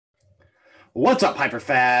What's up,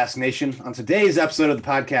 Hyperfast Nation? On today's episode of the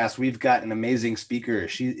podcast, we've got an amazing speaker.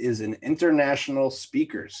 She is an international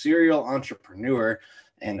speaker, serial entrepreneur,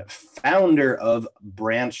 and founder of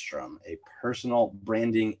Brandstrom, a personal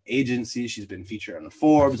branding agency. She's been featured on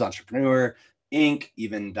Forbes, Entrepreneur, Inc.,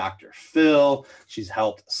 even Dr. Phil. She's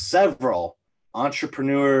helped several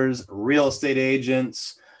entrepreneurs, real estate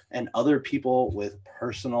agents, and other people with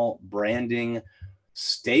personal branding.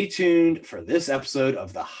 Stay tuned for this episode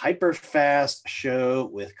of the Hyperfast Show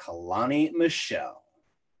with Caloni Michelle.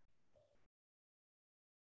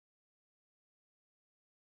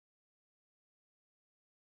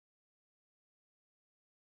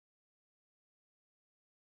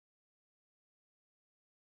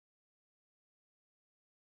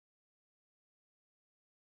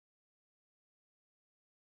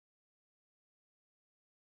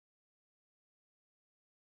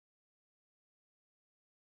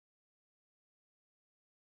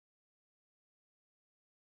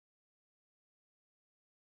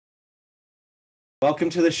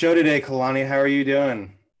 Welcome to the show today, Caloni. How are you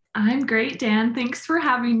doing? I'm great, Dan. Thanks for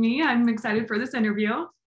having me. I'm excited for this interview.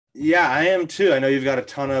 Yeah, I am too. I know you've got a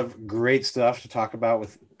ton of great stuff to talk about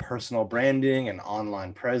with personal branding and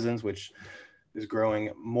online presence, which is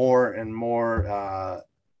growing more and more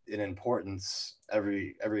in importance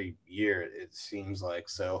every year, it seems like.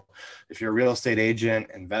 So if you're a real estate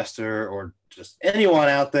agent, investor, or just anyone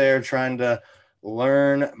out there trying to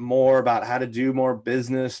learn more about how to do more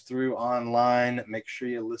business through online, make sure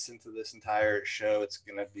you listen to this entire show. It's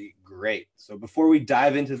going to be great. So before we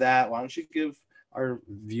dive into that, why don't you give our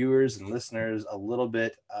viewers and listeners a little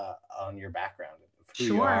bit on your background, of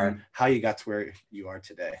who you are, how you got to where you are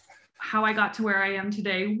today. How I got to where I am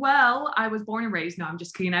today. Well, I was born and raised. No, I'm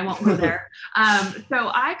just kidding. I won't go there. So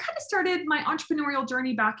I kind of started my entrepreneurial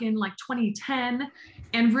journey back in like 2010.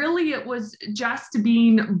 And really it was just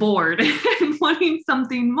being bored and wanting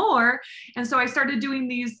something more. And so I started doing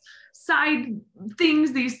these side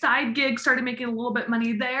things, these side gigs, started making a little bit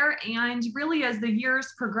money there. And really as the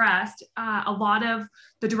years progressed, a lot of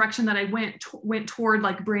the direction that I went toward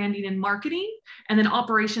like branding and marketing. And then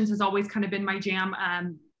operations has always kind of been my jam.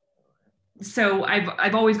 So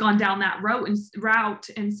I've always gone down that route.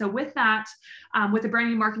 And so with that, with the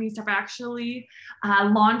branding and marketing stuff, I actually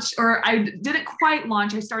launched, or I didn't quite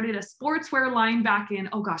launch. I started a sportswear line back in,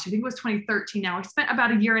 I think it was 2013 now. I spent about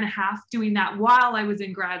a year and a half doing that while I was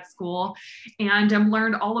in grad school and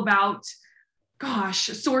learned all about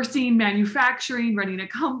sourcing, manufacturing, running a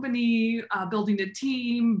company, building a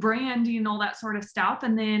team, branding, all that sort of stuff.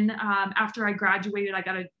 And then after I graduated, I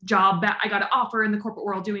got a job, I got an offer in the corporate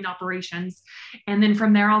world doing operations. And then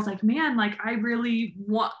from there, I was like, man, like I really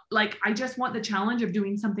want, like, I just want the challenge of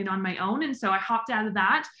doing something on my own. And so I hopped out of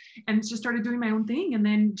that and just started doing my own thing, and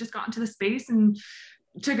then just got into the space and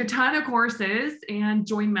took a ton of courses and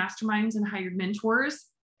joined masterminds and hired mentors.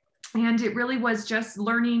 And it really was just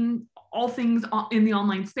learning all things in the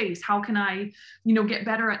online space. How can I, get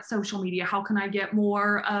better at social media? How can I get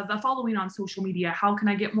more of a following on social media? How can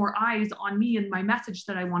I get more eyes on me and my message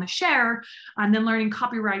that I want to share? And then learning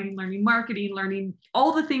copywriting, learning marketing, learning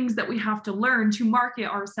all the things that we have to learn to market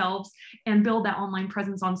ourselves and build that online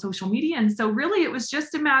presence on social media. And so really it was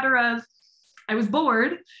just a matter of, I was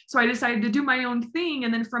bored. So I decided to do my own thing.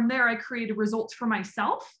 And then from there, I created results for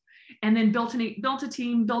myself, and then built a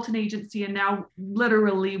team, built an agency. And now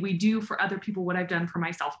literally we do for other people what I've done for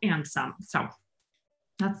myself and some. So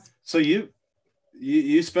that's. So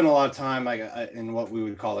you spend a lot of time like in what we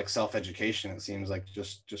would call like self-education. It seems like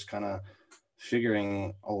just kind of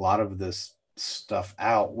figuring a lot of this stuff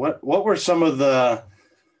out. What were some of the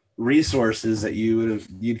resources that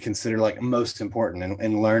you'd consider like most important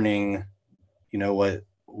in learning,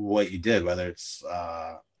 what you did, whether it's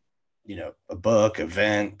a book,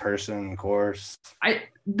 event, person, course?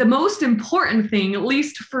 The most important thing, at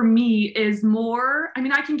least for me, is more,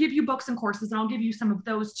 I can give you books and courses and I'll give you some of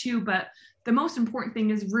those too, but the most important thing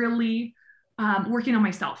is really working on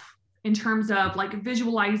myself in terms of like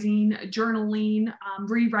visualizing, journaling,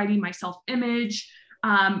 rewriting my self-image,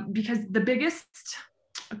 because the biggest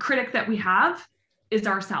critic that we have is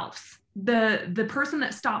ourselves. The person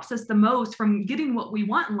that stops us the most from getting what we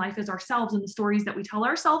want in life is ourselves and the stories that we tell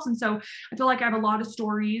ourselves. And so I feel like I have a lot of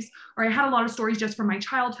stories, or I had a lot of stories just from my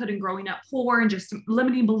childhood and growing up poor and just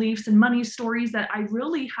limiting beliefs and money stories that I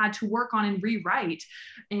really had to work on and rewrite.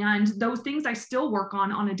 And those things I still work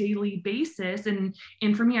on a daily basis. And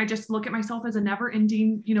for me, I just look at myself as a never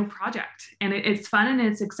ending, project, and it's fun and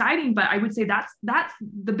it's exciting. But I would say that's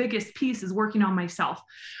the biggest piece, is working on myself.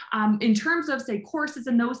 In terms of say courses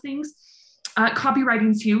and those things,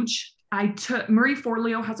 copywriting is huge. Marie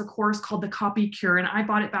Forleo has a course called The Copy Cure, and I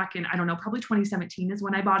bought it back in, I don't know, probably 2017 is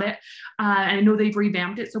when I bought it. And I know they've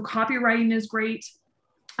revamped it. So copywriting is great.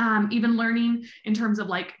 Even learning in terms of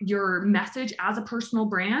like your message as a personal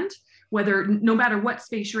brand, whether, no matter what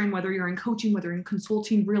space you're in, whether you're in coaching, whether in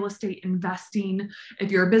consulting, real estate, investing,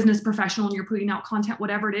 if you're a business professional and you're putting out content,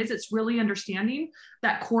 whatever it is, it's really understanding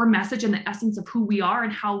that core message and the essence of who we are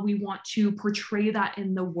and how we want to portray that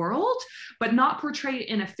in the world, but not portray it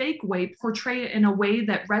in a fake way, portray it in a way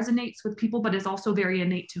that resonates with people, but is also very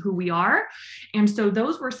innate to who we are. And so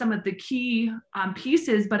those were some of the key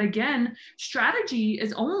pieces. But again, strategy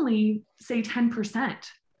is only, say, 10%.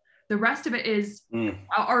 The rest of it is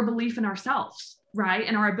our belief in ourselves, right?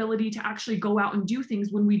 And our ability to actually go out and do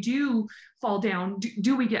things. When we do fall down,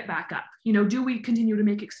 do we get back up? Do we continue to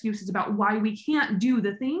make excuses about why we can't do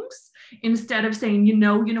the things, instead of saying, you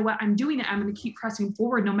know what, I'm doing it. I'm going to keep pressing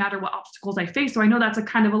forward no matter what obstacles I face. So I know that's a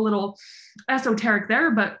kind of a little esoteric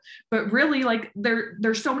there, but really, like,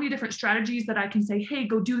 there's so many different strategies that I can say, hey,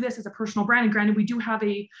 go do this as a personal brand. And granted, we do have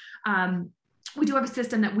a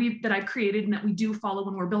system that I've created and that we do follow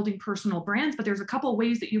when we're building personal brands, but there's a couple of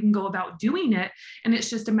ways that you can go about doing it. And it's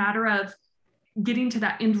just a matter of getting to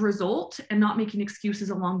that end result and not making excuses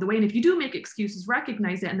along the way. And if you do make excuses,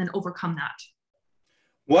 recognize it and then overcome that.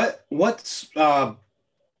 What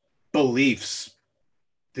beliefs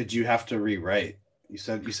did you have to rewrite? You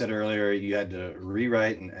said earlier you had to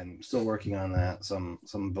rewrite and still working on that, some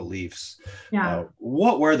beliefs. Yeah.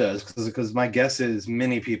 What were those? Because my guess is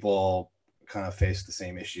many people kind of face the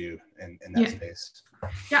same issue in that space.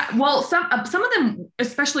 Yeah. Well, some of them,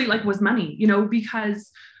 especially, like, was money,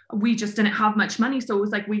 because we just didn't have much money. So it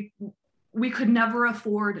was like, we could never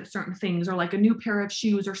afford certain things, or like a new pair of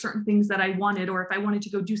shoes, or certain things that I wanted, or if I wanted to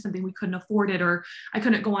go do something, we couldn't afford it, or I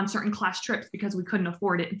couldn't go on certain class trips because we couldn't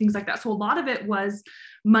afford it, and things like that. So a lot of it was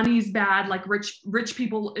money's bad, like rich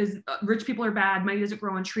people are bad, money doesn't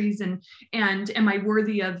grow on trees, and am I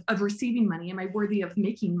worthy of receiving money? Am I worthy of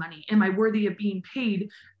making money? Am I worthy of being paid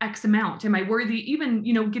X amount? Am I worthy, even,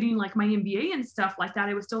 getting like my MBA and stuff like that?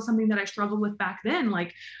 It was still something that I struggled with back then.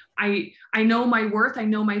 Like, I know my worth, I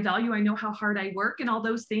know my value, I know how hard I work and all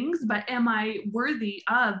those things, but am I worthy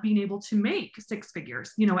of being able to make six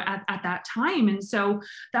figures, at that time? And so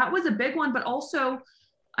that was a big one, but also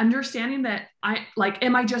understanding that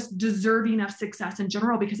am I just deserving of success in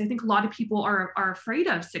general? Because I think a lot of people are afraid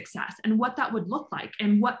of success and what that would look like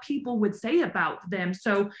and what people would say about them.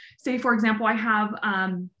 So say, for example, I have,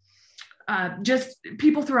 just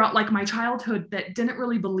people throughout, like, my childhood that didn't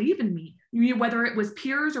really believe in me, whether it was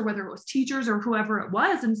peers or whether it was teachers or whoever it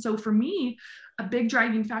was. And so for me, a big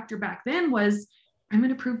driving factor back then was, I'm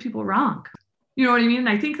going to prove people wrong. You know what I mean? And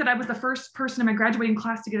I think that I was the first person in my graduating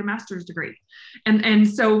class to get a master's degree. And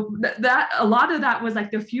so that a lot of that was like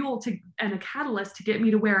the fuel and a catalyst to get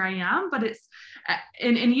me to where I am. But it's,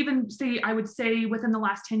 and even I would say within the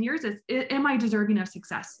last 10 years, am I deserving of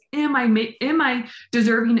success? Am I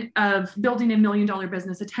deserving of building $1 million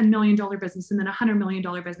business, a $10 million business, and then a $100 million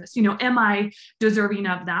business? Am I deserving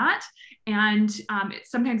of that? And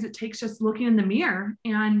sometimes it takes just looking in the mirror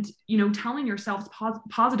and, telling yourself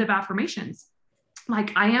positive affirmations.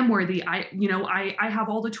 Like, I am worthy. I have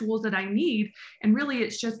all the tools that I need. And really,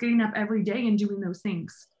 it's just getting up every day and doing those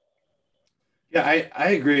things. Yeah, I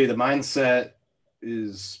agree. The mindset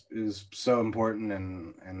is so important.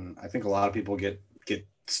 And I think a lot of people get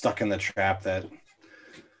stuck in the trap that,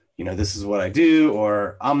 this is what I do,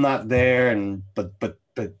 or I'm not there. But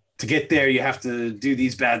to get there, you have to do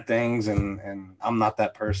these bad things, and I'm not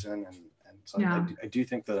that person. And so yeah. I do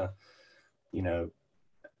think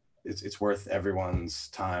it's worth everyone's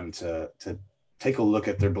time to take a look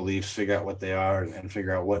at their beliefs, figure out what they are, and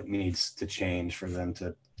figure out what needs to change for them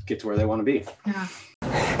to get to where they want to be. Yeah.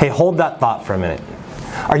 Hey, hold that thought for a minute.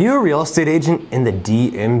 Are you a real estate agent in the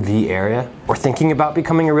DMV area, or thinking about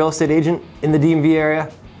becoming a real estate agent in the DMV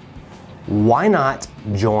area? Why not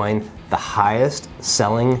join the highest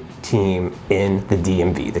selling team in the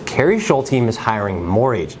DMV? The Carrie Shull team is hiring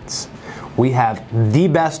more agents. We have the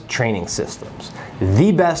best training systems,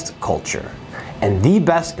 the best culture, and the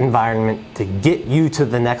best environment to get you to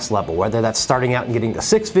the next level, whether that's starting out and getting to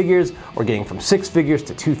six figures, or getting from six figures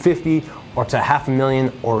to 250, or to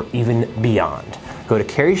 $500,000, or even beyond. Go to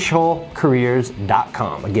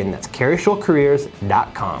carrieshullcareers.com. Again, that's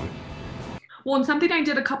carrieshullcareers.com. Well, and something I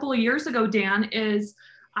did a couple of years ago, Dan, is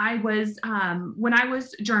when I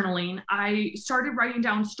was journaling, I started writing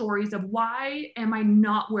down stories of why am I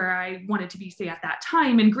not where I wanted to be, say, at that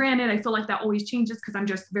time. And granted, I feel like that always changes because I'm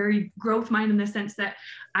just very growth minded in the sense that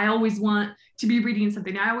I always want to be reading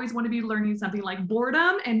something. I always want to be learning something. Like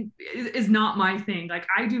boredom and is not my thing. Like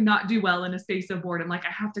I do not do well in a space of boredom. Like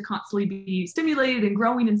I have to constantly be stimulated and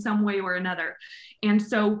growing in some way or another. And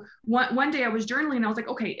so one day I was journaling and I was like,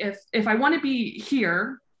 okay, if I want to be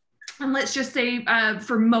here, and let's just say let's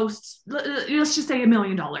just say $1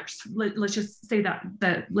 million. Let's just say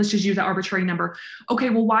that let's just use that arbitrary number. Okay,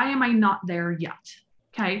 well, why am I not there yet?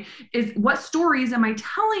 Okay, is what stories am I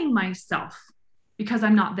telling myself because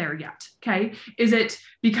I'm not there yet? Okay, is it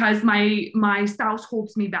because my spouse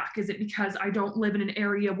holds me back? Is it because I don't live in an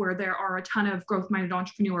area where there are a ton of growth-minded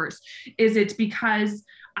entrepreneurs? Is it because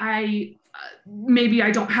maybe I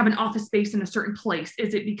don't have an office space in a certain place?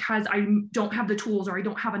 Is it because I don't have the tools or I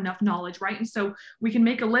don't have enough knowledge, right? And so we can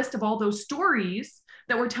make a list of all those stories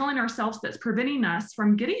that we're telling ourselves that's preventing us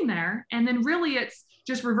from getting there. And then really it's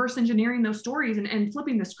just reverse engineering those stories and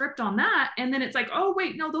flipping the script on that. And then it's like, oh,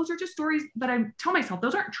 wait, no, those are just stories that I tell myself.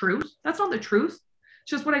 Those aren't truth. That's not the truth.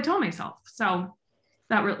 It's just what I tell myself. So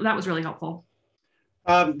that was really helpful.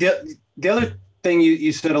 The other thing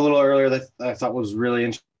you said a little earlier that I thought was really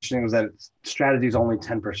interesting was that strategy is only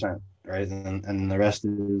 10%, right? And the rest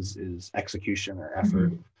is execution or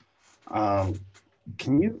effort. Mm-hmm.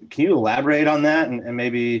 Can you elaborate on that and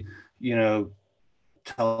maybe,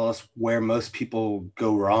 tell us where most people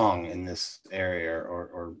go wrong in this area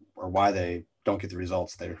or why they don't get the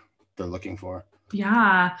results they're looking for?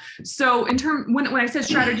 Yeah. So when I said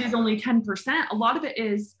strategy is only 10%, a lot of it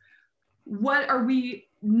is what are we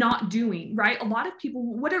not doing, right? A lot of people,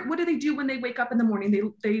 what do they do when they wake up in the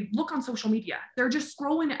morning? They look on social media. They're just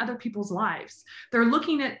scrolling at other people's lives. They're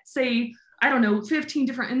looking at, say, I don't know, 15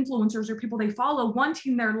 different influencers or people they follow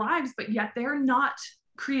wanting their lives, but yet they're not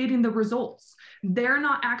creating the results. They're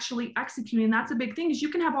not actually executing. That's a big thing is you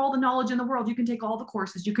can have all the knowledge in the world. You can take all the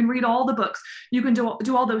courses, you can read all the books, you can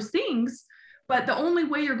do all those things. But the only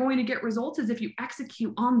way you're going to get results is if you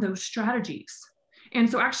execute on those strategies. And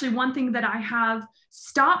so actually one thing that I have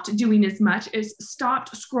stopped doing as much is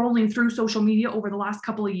stopped scrolling through social media over the last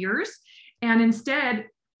couple of years and instead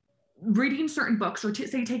reading certain books or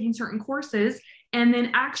say taking certain courses and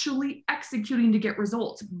then actually executing to get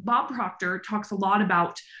results. Bob Proctor talks a lot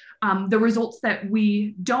about the results that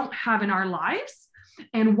we don't have in our lives.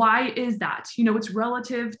 And why is that? It's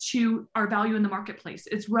relative to our value in the marketplace.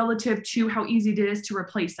 It's relative to how easy it is to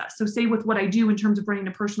replace us. So say with what I do in terms of running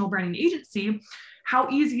a personal branding agency, how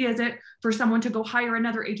easy is it for someone to go hire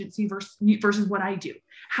another agency versus what I do?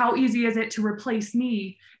 How easy is it to replace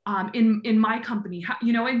me in my company?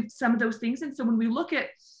 And some of those things. And so when we look at,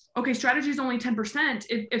 okay, strategy is only 10%.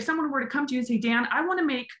 If someone were to come to you and say, Dan, I want to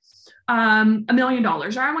make $1 million,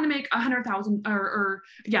 or I want to make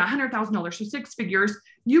 $100,000, so 6 figures,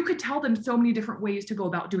 you could tell them so many different ways to go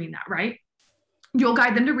about doing that, right? You'll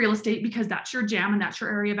guide them to real estate because that's your jam and that's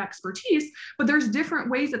your area of expertise, but there's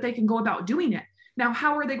different ways that they can go about doing it. Now,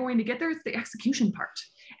 how are they going to get there? It's the execution part.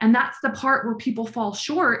 And that's the part where people fall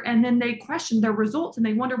short and then they question their results and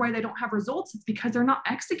they wonder why they don't have results. It's because they're not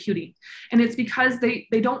executing. And it's because they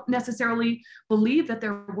don't necessarily believe that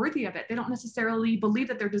they're worthy of it. They don't necessarily believe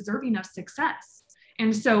that they're deserving of success.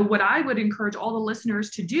 And so what I would encourage all the listeners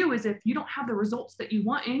to do is if you don't have the results that you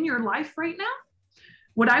want in your life right now,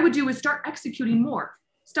 what I would do is start executing more.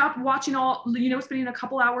 Stop watching spending a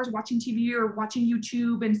couple hours watching TV or watching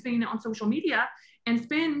YouTube and spending it on social media and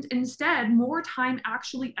spend instead more time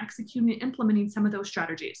actually executing and implementing some of those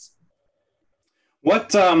strategies.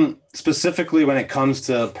 What specifically when it comes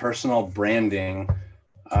to personal branding,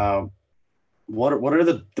 what are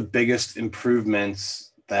the biggest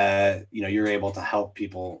improvements that you're able to help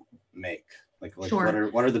people make? Like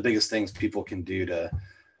sure. What are the biggest things people can do to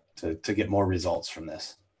get more results from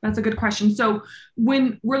this? That's a good question. So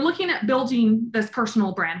when we're looking at building this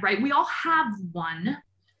personal brand, right, we all have one,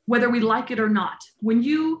 whether we like it or not. When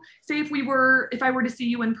you say, if I were to see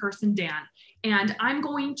you in person, Dan, and I'm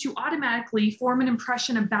going to automatically form an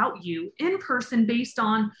impression about you in person based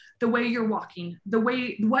on the way you're walking,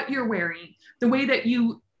 what you're wearing, the way that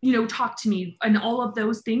you talk to me and all of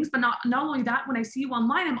those things. But not only that, when I see you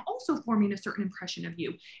online, I'm also forming a certain impression of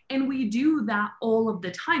you. And we do that all of the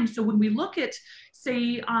time. So when we look at,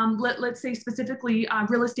 say, let's say specifically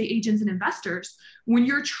real estate agents and investors, when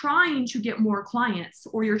you're trying to get more clients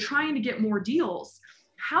or you're trying to get more deals,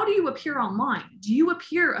 how do you appear online? Do you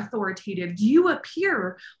appear authoritative? Do you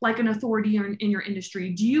appear like an authority in your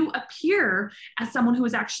industry? Do you appear as someone who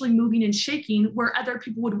is actually moving and shaking where other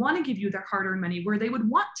people would want to give you their hard-earned money, where they would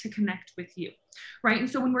want to connect with you? right? And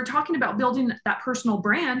so when we're talking about building that personal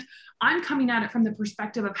brand, I'm coming at it from the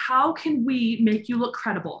perspective of how can we make you look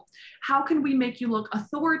credible? How can we make you look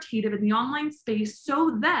authoritative in the online space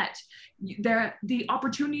so that the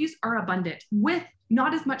opportunities are abundant with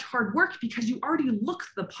not as much hard work because you already look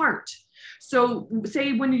the part. So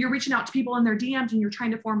say when you're reaching out to people in their DMs and you're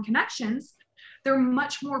trying to form connections, they're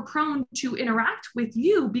much more prone to interact with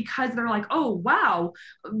you because they're like, oh, wow,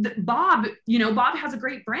 Bob has a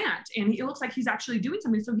great brand and it looks like he's actually doing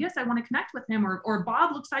something. So yes, I want to connect with him, or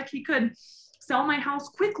Bob looks like he could sell my house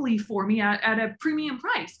quickly for me at a premium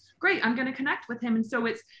price. Great, I'm going to connect with him. And so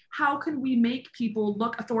it's how can we make people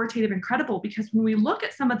look authoritative and credible? Because when we look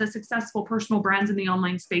at some of the successful personal brands in the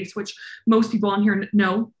online space, which most people on here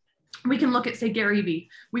know, we can look at, say, Gary Vee.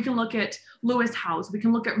 We can look at Lewis Howes. We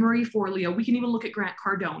can look at Marie Forleo. We can even look at Grant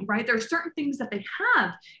Cardone, right? There are certain things that they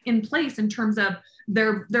have in place in terms of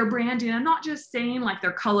their branding. I'm not just saying like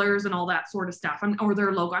their colors and all that sort of stuff or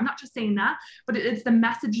their logo. I'm not just saying that, but it's the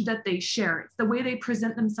message that they share. It's the way they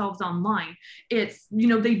present themselves online. It's,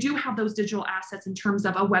 they do have those digital assets in terms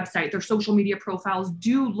of a website. Their social media profiles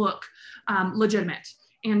do look legitimate.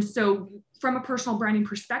 And so from a personal branding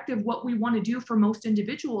perspective, what we want to do for most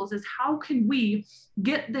individuals is how can we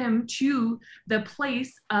get them to the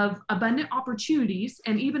place of abundant opportunities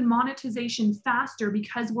and even monetization faster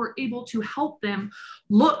because we're able to help them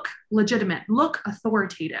look legitimate, look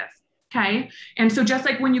authoritative. Okay. And so just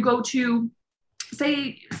like when you go to,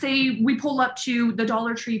 say we pull up to the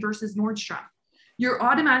Dollar Tree versus Nordstrom, you're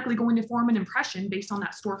automatically going to form an impression based on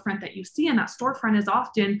that storefront that you see. And that storefront is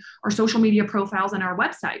often our social media profiles and our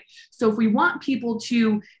website. So if we want people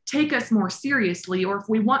to take us more seriously, or if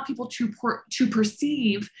we want people to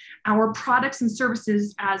perceive our products and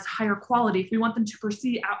services as higher quality, if we want them to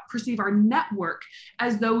perceive our network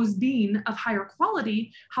as those being of higher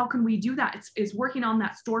quality, how can we do that? It's working on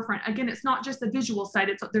that storefront. Again, it's not just the visual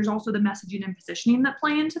side. There's also the messaging and positioning that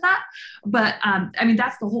play into that. But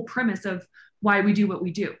that's the whole premise of why we do what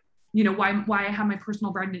we do. Why I have my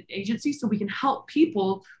personal brand agency, so we can help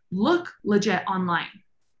people look legit online.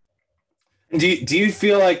 Do you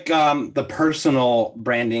feel like the personal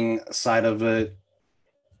branding side of it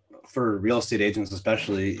for real estate agents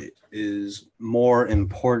especially is more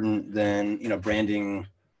important than, branding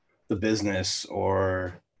the business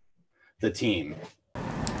or the team?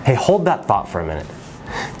 Hey, hold that thought for a minute.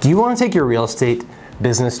 Do you want to take your real estate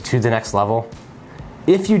business to the next level?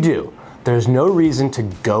 If you do, there's no reason to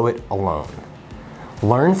go it alone.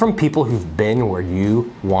 Learn from people who've been where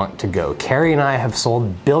you want to go. Carrie and I have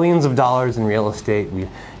sold billions of dollars in real estate. We've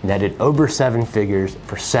netted over 7 figures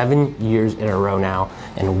for 7 years in a row now,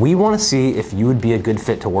 and we want to see if you would be a good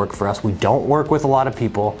fit to work for us. We don't work with a lot of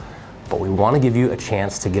people, but we want to give you a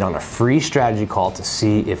chance to get on a free strategy call to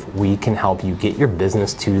see if we can help you get your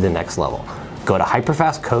business to the next level. Go to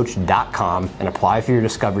hyperfastcoach.com and apply for your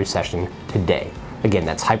discovery session today. Again,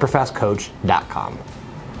 that's hyperfastcoach.com.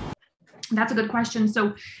 That's a good question.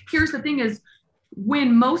 So here's the thing is,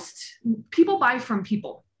 when most people buy from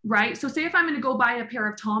people, right? So say if I'm going to go buy a pair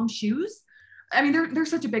of Tom's shoes, they're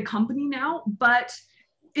such a big company now, but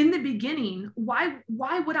in the beginning, why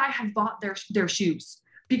would I have bought their shoes?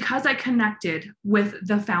 Because I connected with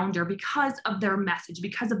the founder, because of their message,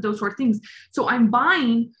 because of those sort of things. So I'm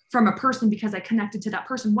buying from a person because I connected to that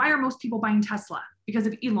person. Why are most people buying Tesla? Because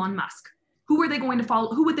of Elon Musk. Who are they going to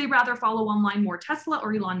follow? Who would they rather follow online more, Tesla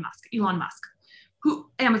or Elon Musk? Elon Musk.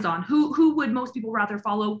 Amazon. Who would most people rather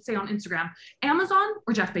follow, say, on Instagram? Amazon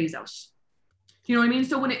or Jeff Bezos? You know what I mean?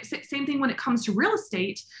 So same thing when it comes to real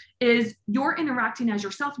estate, is you're interacting as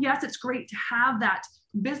yourself. Yes, it's great to have that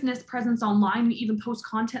business presence online and even post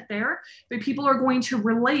content there, but people are going to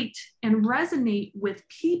relate and resonate with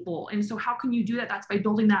people. And so how can you do that? That's by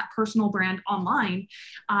building that personal brand online.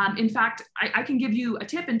 In fact, I can give you a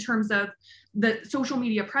tip in terms of the social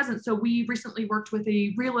media presence. So we recently worked with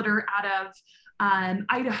a realtor out of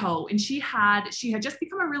Idaho, and she had just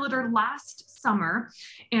become a realtor last summer.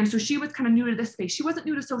 And so she was kind of new to this space. She wasn't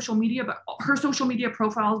new to social media, but her social media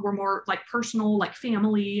profiles were more like personal, like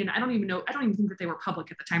family. And I don't even think that they were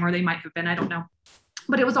public at the time, or they might have been, I don't know.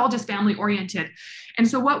 But it was all just family oriented. And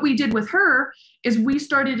so what we did with her is we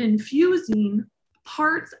started infusing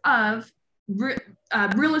parts of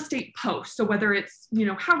real estate posts. So whether it's,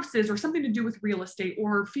 houses or something to do with real estate,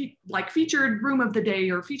 or featured room of the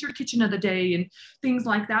day or featured kitchen of the day and things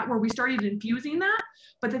like that, where we started infusing that.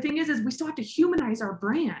 But the thing is we still have to humanize our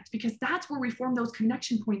brand, because that's where we form those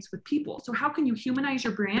connection points with people. So how can you humanize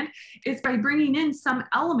your brand? It's by bringing in some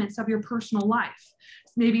elements of your personal life,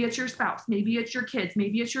 maybe it's your spouse, maybe it's your kids,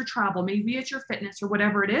 maybe it's your travel, maybe it's your fitness or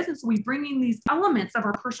whatever it is. And so we bring in these elements of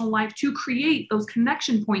our personal life to create those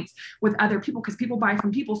connection points with other people, because people buy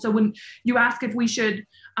from people. So when you ask if we should,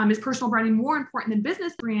 is personal branding more important than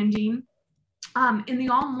business branding? In the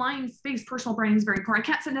online space, personal branding is very important.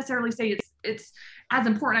 I can't necessarily say it's as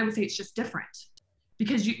important. I would say it's just different.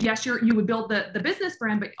 Because you would build the business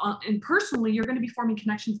brand, but and personally, you're going to be forming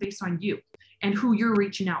connections based on you and who you're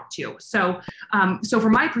reaching out to. So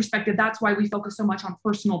from my perspective, that's why we focus so much on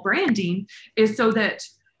personal branding, is so that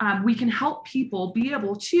we can help people be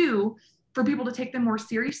able to, for people to take them more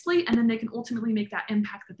seriously, and then they can ultimately make that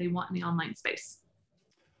impact that they want in the online space.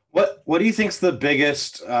 What do you think's the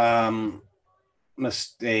biggest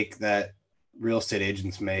mistake that real estate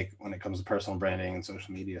agents make when it comes to personal branding and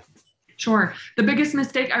social media? Sure. The biggest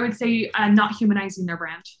mistake, I would say, not humanizing their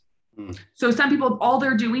brand. So some people, all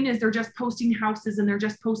they're doing is they're just posting houses and they're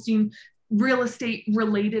just posting real estate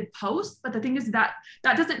related posts. But the thing is that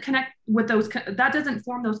doesn't connect with those, that doesn't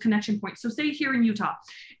form those connection points. So say here in Utah,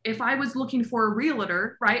 if I was looking for a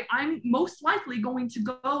realtor, right, I'm most likely going to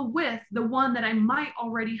go with the one that I might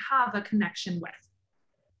already have a connection with.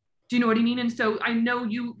 Do you know what I mean? And so I know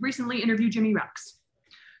you recently interviewed Jimmy Rex.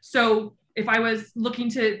 So if I was looking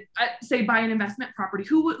to say buy an investment property,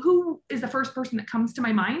 who is the first person that comes to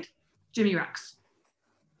my mind? Jimmy Rex.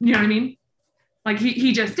 You know what I mean? Like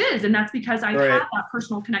he just is. And that's because I have that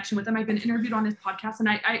personal connection with him. I've been interviewed on his podcast,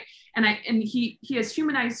 and he has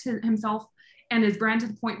humanized himself and his brand to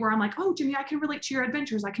the point where I'm like, oh, Jimmy, I can relate to your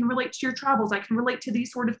adventures. I can relate to your travels. I can relate to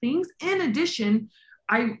these sort of things. In addition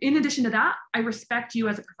to that, I respect you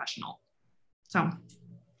as a professional. So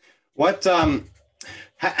what,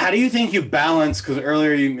 how do you think you balance, because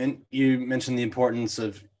earlier you mentioned the importance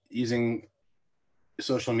of using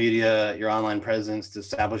social media, your online presence, to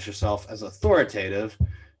establish yourself as authoritative.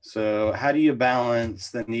 So how do you balance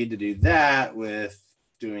the need to do that with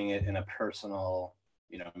doing it in a personal,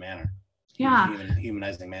 manner? Yeah.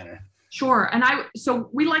 Humanizing manner. Sure. And so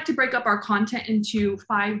we like to break up our content into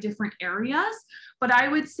 5 different areas, but I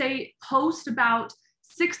would say post about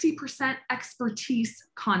 60% expertise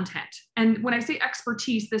content. And when I say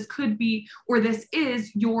expertise, this could be, or this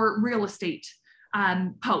is your real estate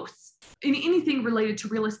posts, anything related to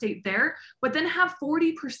real estate there, but then have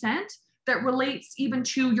 40% that relates even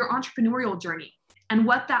to your entrepreneurial journey and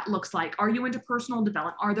what that looks like. Are you into personal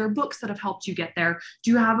development? Are there books that have helped you get there?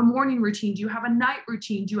 Do you have a morning routine? Do you have a night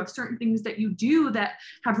routine? Do you have certain things that you do that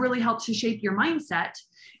have really helped to shape your mindset?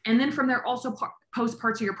 And then from there, also post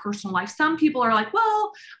parts of your personal life. Some people are like,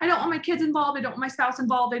 well, I don't want my kids involved. I don't want my spouse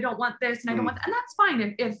involved. I don't want this and I don't want that. And that's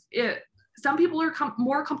fine. If some people are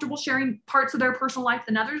more comfortable sharing parts of their personal life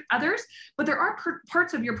than others, but there are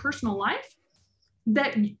parts of your personal life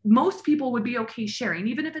that most people would be okay sharing,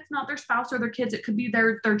 even if it's not their spouse or their kids. It could be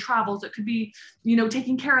their travels. It could be,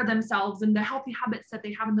 taking care of themselves and the healthy habits that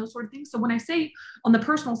they have and those sort of things. So when I say on the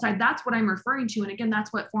personal side, that's what I'm referring to. And again,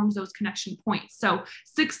 that's what forms those connection points. So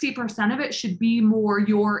 60% of it should be more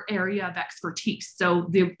your area of expertise. So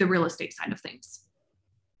the real estate side of things.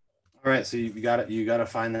 All right. So you got to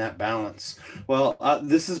find that balance. Well,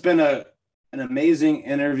 this has been an amazing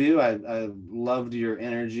interview. I loved your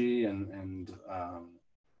energy and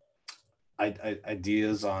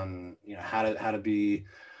ideas on how to be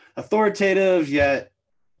authoritative yet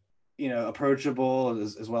approachable,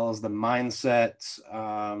 as well as the mindset.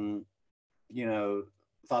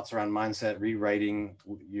 Thoughts around mindset, rewriting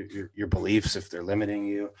your beliefs if they're limiting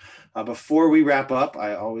you. Before we wrap up,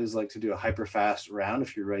 I always like to do a hyper fast round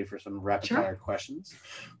if you're ready for some rapid fire questions.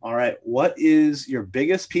 All right. What is your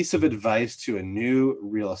biggest piece of advice to a new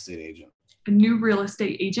real estate agent? A new real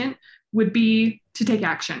estate agent would be to take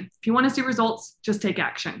action. If you want to see results, just take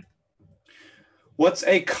action. What's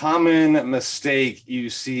a common mistake you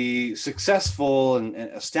see successful and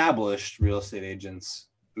established real estate agents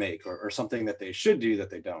make, or something that they should do that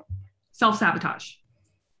they don't? Self-sabotage.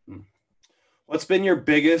 What's been your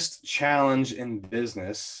biggest challenge in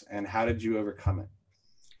business and how did you overcome it?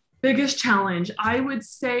 Biggest challenge, I would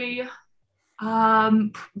say,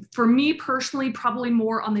 for me personally, probably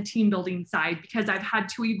more on the team building side, because I've had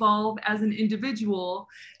to evolve as an individual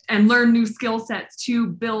and learn new skill sets to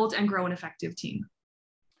build and grow an effective team.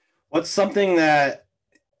 What's something that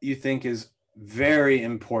you think is very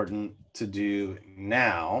important to do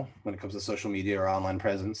now when it comes to social media or online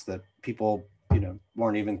presence that people,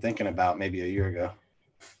 weren't even thinking about maybe a year ago?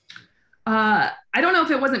 I don't know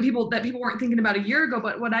if it wasn't people weren't thinking about a year ago,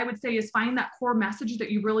 but what I would say is find that core message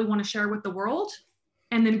that you really want to share with the world,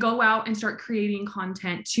 and then go out and start creating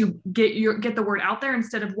content to get the word out there.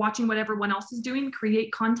 Instead of watching what everyone else is doing,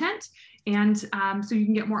 create content And so you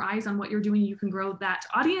can get more eyes on what you're doing. You can grow that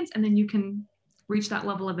audience, and then you can reach that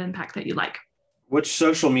level of impact that you like. Which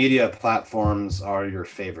social media platforms are your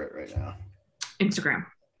favorite right now? Instagram.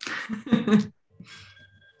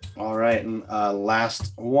 All right. And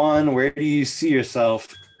last one, where do you see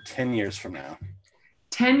yourself 10 years from now?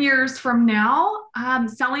 10 years from now,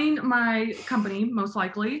 selling my company, most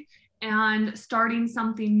likely, and starting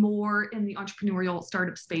something more in the entrepreneurial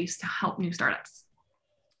startup space to help new startups.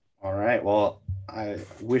 All right. Well, I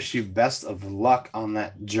wish you best of luck on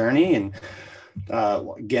that journey. And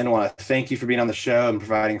again, I want to thank you for being on the show and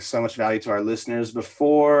providing so much value to our listeners.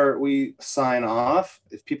 Before we sign off,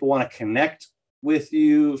 if people want to connect with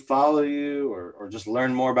you, follow you, or just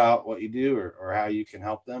learn more about what you do or how you can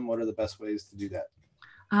help them, what are the best ways to do that?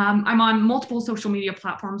 I'm on multiple social media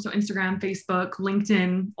platforms, so Instagram, Facebook,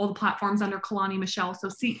 LinkedIn, all the platforms under Caloni Michelle, so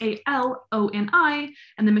Caloni,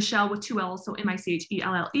 and then Michelle with 2 L's, so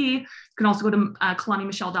Michelle. You can also go to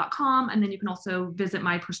calonimichelle.com, and then you can also visit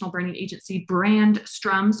my personal branding agency,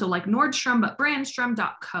 Brandstrom, so like Nordstrom, but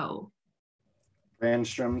brandstrom.co.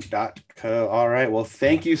 Brandstrom.co. All right. Well,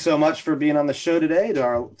 thank you so much for being on the show today.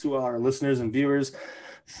 To our listeners and viewers,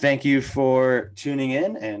 thank you for tuning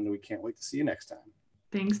in, and we can't wait to see you next time.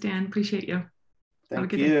 Thanks, Dan. Appreciate you.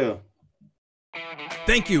 Thank you.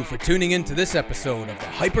 Thank you for tuning in to this episode of the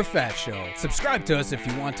Hyperfast Show. Subscribe to us if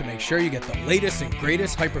you want to make sure you get the latest and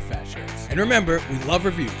greatest Hyperfast shows. And remember, we love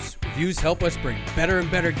reviews. Reviews help us bring better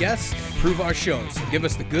and better guests and improve our shows. So give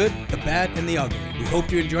us the good, the bad, and the ugly. We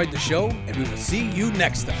hope you enjoyed the show, and we will see you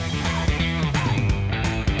next time.